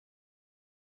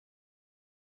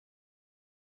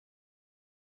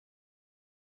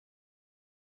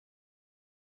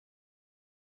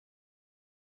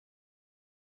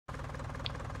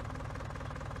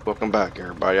Welcome back,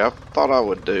 everybody. I thought I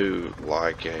would do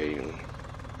like a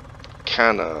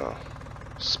kind of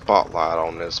spotlight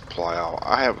on this plow.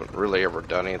 I haven't really ever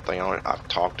done anything on it. I've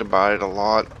talked about it a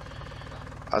lot.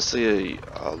 I see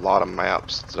a lot of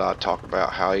maps that I talk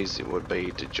about how easy it would be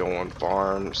to join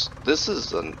farms. This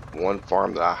is one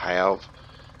farm that I have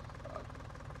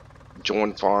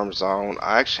joined farms on.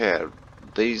 I actually have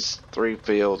these 3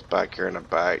 fields back here in the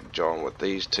back joined with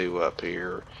these 2 up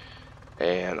here,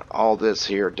 and all this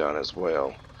here done as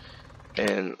well.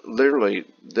 And literally,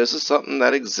 this is something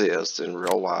that exists in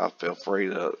real life. Feel free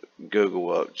to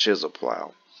Google up chisel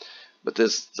plow. But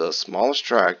this is the smallest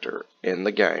tractor in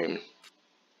the game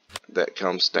that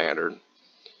comes standard.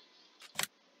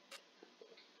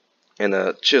 And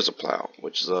a chisel plow,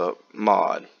 which is a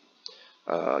mod.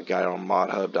 Got it on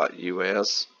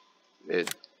modhub.us.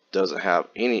 It doesn't have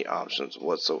any options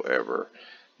whatsoever.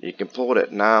 You can pull it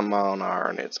at 9 miles an hour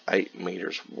and it's 8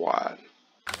 meters wide.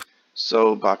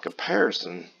 So by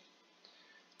comparison,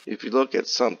 if you look at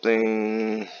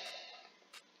something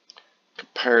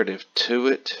comparative to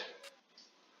it,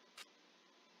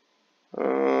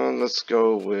 let's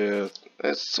go with,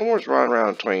 it's somewhere right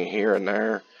around between here and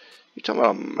there. You're talking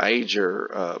about a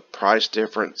major price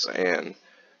difference and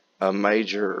a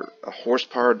major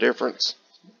horsepower difference.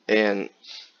 And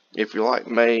if you're like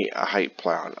me, I hate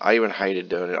plowing. I even hated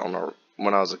doing it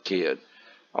when I was a kid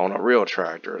on a real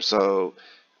tractor. So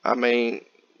I mean,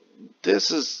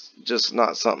 this is just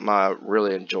not something I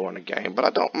really enjoy in the game, but I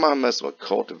don't mind messing with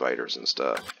cultivators and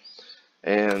stuff.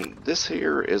 And this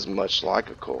here is much like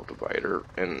a cultivator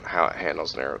and how it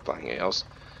handles and everything else.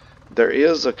 There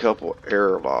is a couple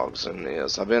error logs in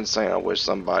this. I've been saying I wish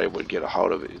somebody would get a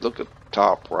hold of it. Look at the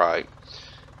top right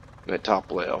and the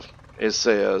top left. It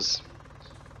says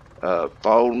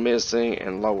fold missing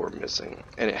and lower missing,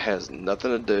 and it has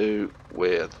nothing to do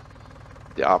with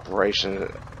the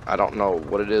operation. I don't know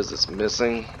what it is that's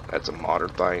missing. That's a modern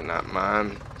thing, not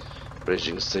mine. But as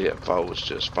you can see, it folds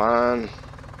just fine,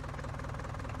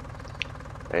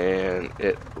 and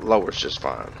it lowers just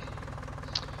fine.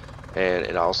 And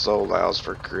it also allows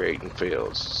for creating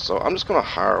fields. So I'm just going to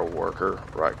hire a worker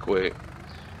right quick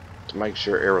to make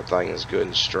sure everything is good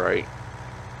and straight.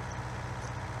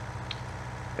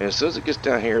 And as soon as it gets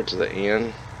down here to the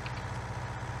end,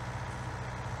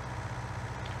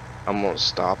 I'm going to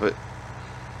stop it.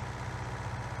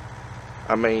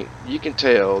 I mean, you can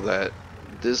tell that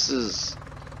this is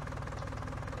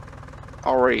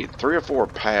already 3 or 4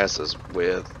 passes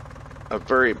with a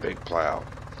very big plow.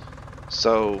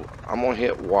 So I'm going to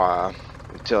hit Y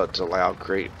and tell it to allow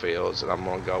create fields, and I'm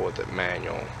going to go with it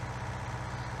manual.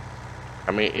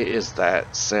 I mean, it is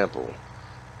that simple.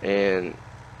 And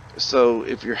so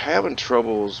if you're having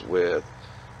troubles with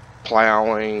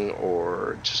plowing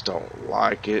or just don't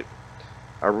like it,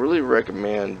 I really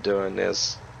recommend doing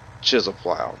this chisel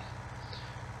plow.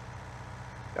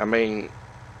 I mean,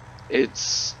 it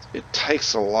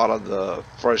takes a lot of the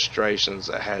frustrations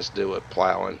that has to do with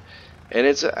plowing, and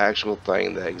it's an actual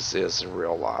thing that exists in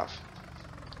real life.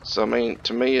 So I mean,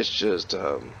 to me, it's just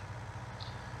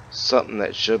something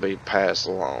that should be passed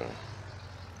along.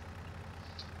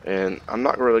 And I'm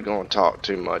not really going to talk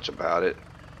too much about it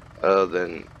other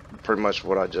than pretty much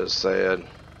what I just said.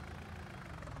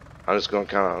 I'm just going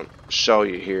to kind of show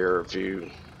you here a few.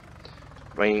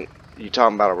 I mean, you're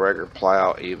talking about a regular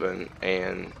plow even,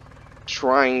 and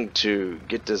trying to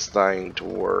get this thing to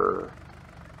where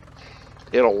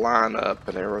it'll line up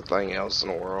and everything else in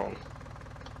the world.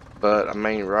 But I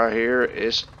mean, right here,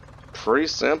 it's pretty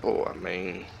simple. I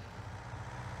mean,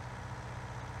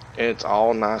 and it's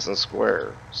all nice and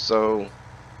square. So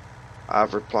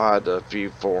I've replied to a few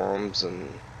forums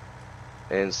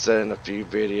and sent in a few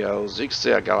videos. You can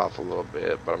see I got off a little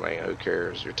bit, but I mean, who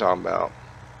cares? You're talking about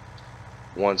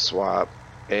one swipe.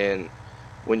 And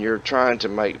when you're trying to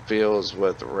make fields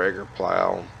with a regular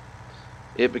plow,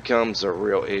 it becomes a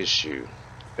real issue.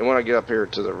 And when I get up here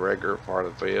to the regular part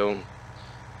of the field,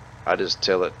 I just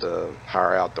tell it to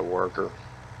hire out the worker.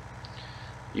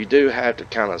 You do have to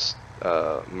kind of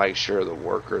make sure the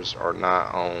workers are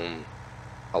not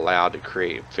allowed to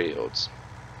create fields,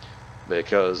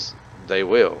 because they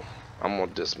will. I'm going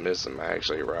to dismiss them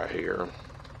actually right here,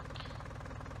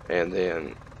 and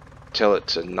then tell it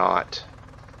to not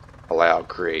allow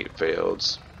create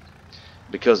fields,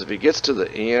 because if he gets to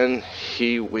the end,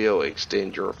 he will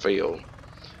extend your field,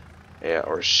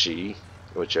 or she,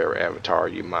 whichever avatar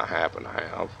you might happen to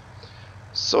have.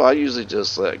 So I usually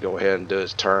just let it go ahead and do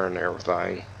its turn and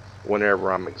everything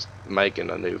whenever I'm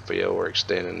making a new field or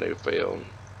extending a new field,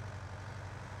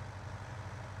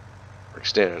 or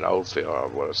extending an old field, I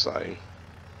would say.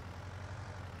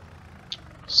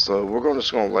 So we're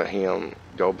just going to let him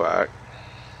go back,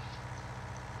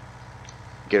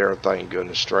 get everything good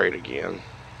and straight again.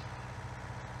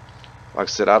 Like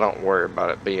I said, I don't worry about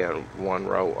it being one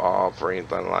row off or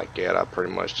anything like that. I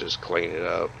pretty much just clean it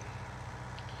up.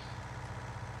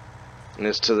 And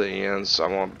it's to the end, so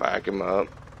I'm going to back him up,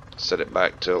 set it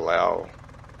back to allow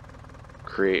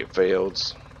create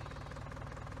fields,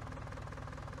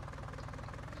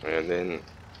 and then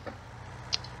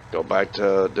go back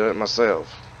to do it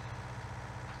myself.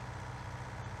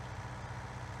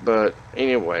 But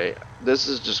anyway, this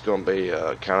is just going to be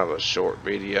a kind of a short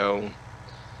video,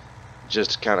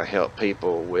 just to kind of help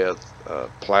people with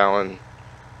plowing.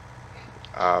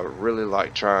 I really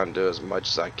like trying to do as much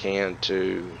as I can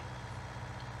to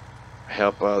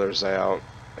help others out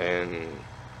and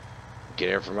get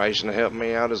information to help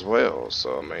me out as well.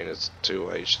 So I mean, it's a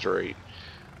two-way street.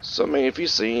 So I mean, if you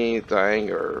see anything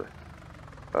or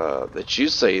that you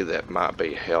see that might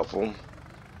be helpful,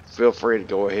 feel free to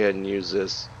go ahead and use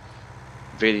this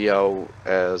video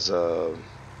as a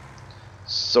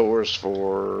source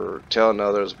for telling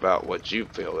others about what you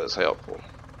feel is helpful,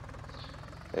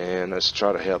 and let's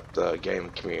try to help the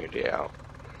gaming community out.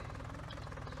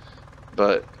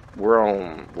 But we're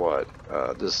on what,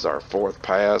 this is our 4th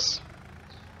pass,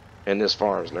 and this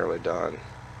farm's nearly done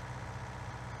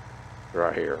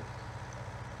right here.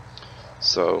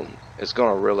 So it's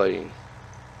going to really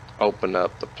open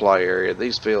up the play area.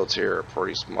 These fields here are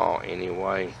pretty small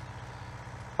anyway,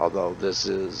 although this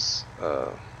is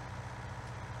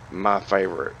my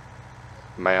favorite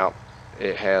map.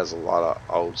 It has a lot of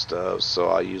old stuff, so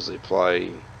I usually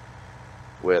play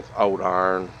with old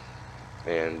iron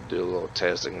and do a little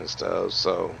testing and stuff,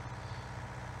 so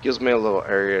it gives me a little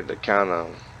area to kind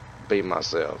of be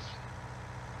myself.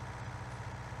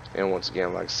 And once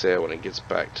again, like I said, when it gets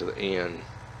back to the end,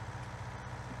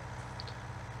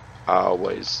 I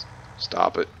always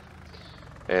stop it,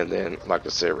 and then, like I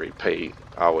said, repeat.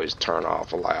 I always turn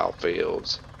off allow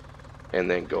fields and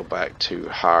then go back to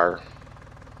hire,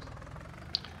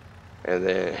 and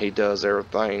then he does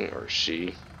everything, or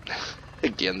she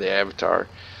again, the avatar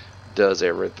does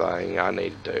everything I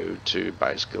need to do to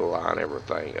basically line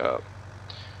everything up.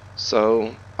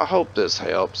 So I hope this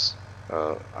helps.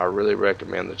 I really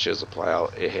recommend the chisel plow.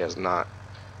 It has not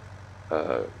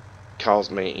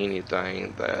caused me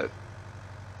anything that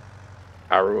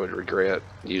I would regret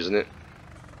using it.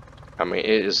 I mean,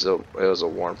 it is a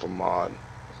wonderful mod,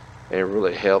 and it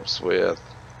really helps with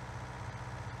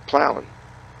plowing.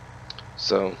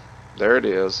 So there it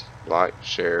is. Like,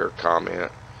 share,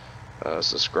 comment,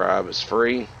 subscribe is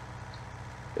free.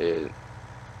 It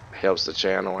helps the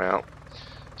channel out.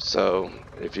 So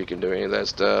if you can do any of that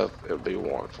stuff, it would be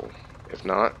wonderful. If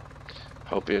not,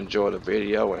 hope you enjoy the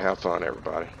video and have fun,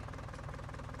 everybody.